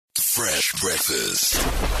Fresh breakfast.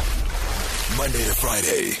 Monday to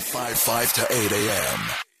Friday, 5 to 8 a.m.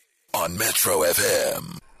 on Metro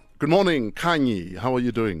FM. Good morning, Kanye. How are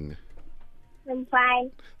you doing? I'm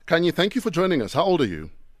fine. Kanye, thank you for joining us. How old are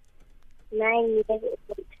you? 9 years old.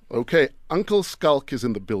 Okay, Uncle Skulk is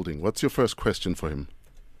in the building. What's your first question for him?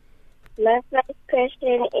 My first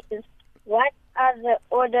question is, what are the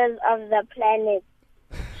orders of the planets?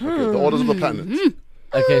 Okay, the orders of the planets.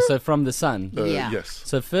 Okay, so from the sun. Yeah. Yes.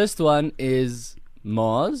 So first one is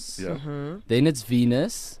Mars. Yeah. Then it's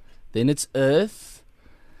Venus. Then it's Earth.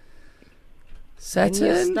 And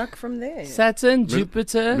you're Saturn. stuck from there. Saturn,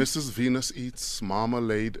 Jupiter. Mrs. Venus eats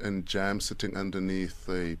marmalade and jam sitting underneath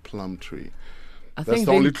a plum tree. I That's think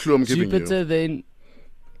the then only clue I'm giving you. Jupiter, then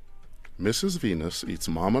Mrs. Venus eats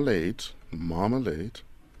marmalade,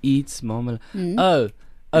 eats marmalade. Yes.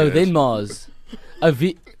 Then Mars.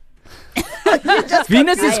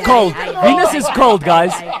 Venus is cold. Venus is cold,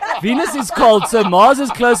 guys. Venus is cold, so Mars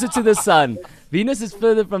is closer to the sun. Venus is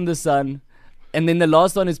further from the sun. And then the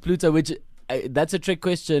last one is Pluto, which that's a trick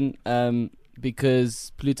question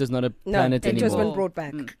because Pluto's not a planet it has anymore. been brought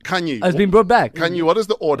back. Kanye, It's been brought back. Kanye, what is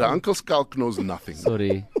the order? Uncle Skulk knows nothing.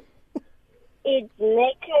 Sorry. It's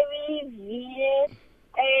Mercury, Venus,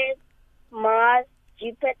 Earth, Mars,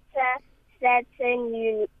 Jupiter,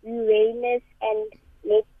 Saturn, Uranus, and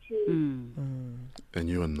Neptune. And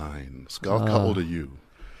you are 9. Skulk, how old are you?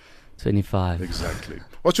 25. Exactly.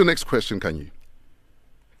 What's your next question, Kanye?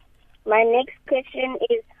 My next question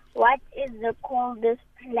is, what is the coldest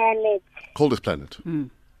planet? Coldest planet.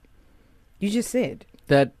 You just said.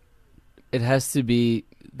 That it has to be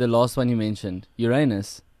the last one you mentioned,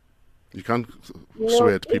 Uranus. You can't No,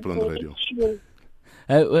 swear at people on the it's radio.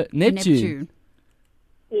 Neptune. Neptune.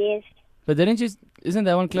 Yes. But isn't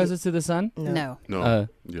that one closest to the sun? No. No. Oh,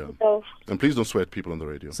 Yeah. So, And please don't swear at people on the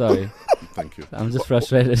radio. sorry. Thank you. I'm just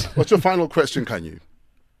frustrated. What's your final question, Kanye?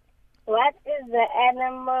 what is the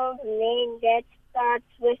animal's name that starts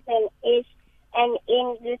with an S and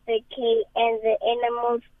ends with a K, and the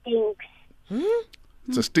animal stinks?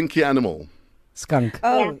 It's a stinky animal. Skunk.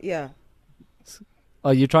 Oh, yeah. Oh,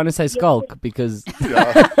 you're trying to say skulk because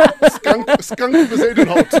Yeah. skunk Brazilian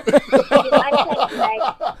hot. You answered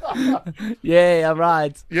right. yeah, I'm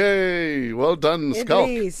right. Yay. Well done, At Skulk.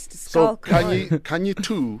 least. So Skulk won. Kanye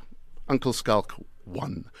 2, Uncle Skulk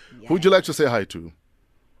 1. Who would you like to say hi to?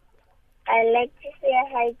 I'd like to say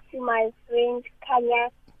hi to my friends Kanya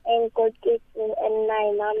and Koket and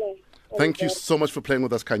my mama. Thank you so much for playing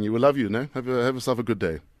with us, Kanye. We love you, no? Have yourself a good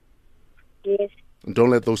day. Yes. And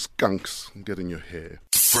don't let those skunks get in your hair.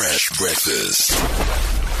 Fresh breakfast.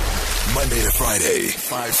 Monday to Friday,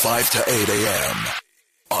 5 to 8 a.m.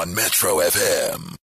 on Metro FM.